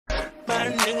Hey,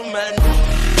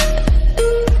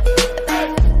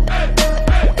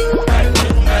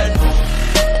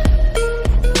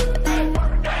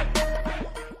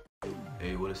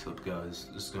 what is up, guys?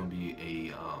 This is gonna be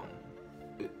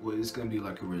it's gonna be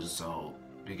like a result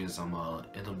because I'm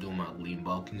end up doing my lean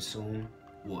bulking soon.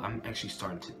 Well, I'm actually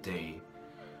starting today,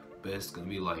 but it's gonna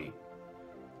be like,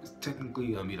 it's technically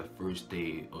gonna be the first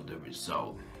day of the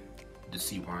result to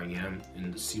see where I am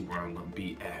and to see where I'm gonna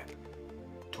be at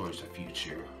towards the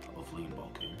future of lean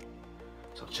bulking.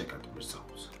 So check out the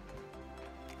results.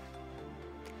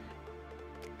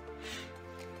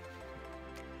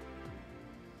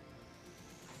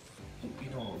 You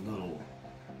know, a little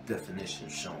definition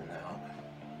shown now,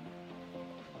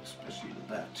 especially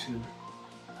the back too.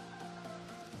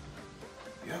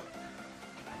 Yep.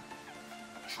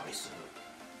 Tricep,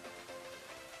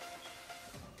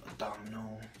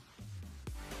 abdominal.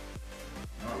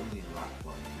 Not really a lot,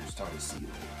 but you're starting to see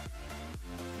like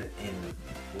the inner,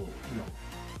 well, you know,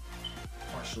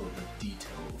 partial of the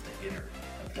detail of the inner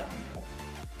abdominal.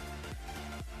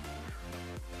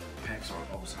 Pecs are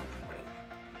always on point.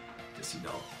 Just, you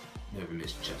know, never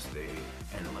miss chest day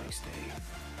and legs day.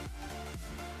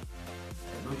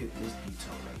 And look at this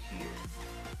detail right here.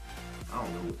 I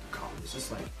don't know what to call this.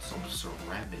 It's like some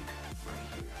ceramic right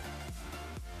here.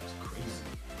 It's crazy.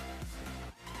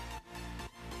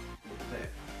 Look at that.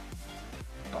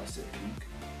 Bicep peak.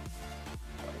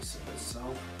 Bicep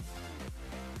itself.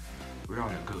 We're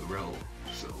on a good road.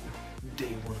 So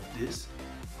day one of this.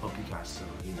 Hope you guys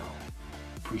you know,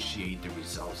 appreciate the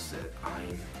results that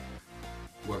I'm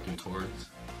working towards.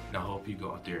 And I hope you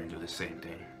go out there and do the same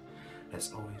thing.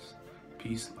 As always,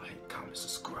 peace, like, comment,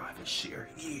 subscribe, and share.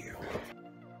 Yeah.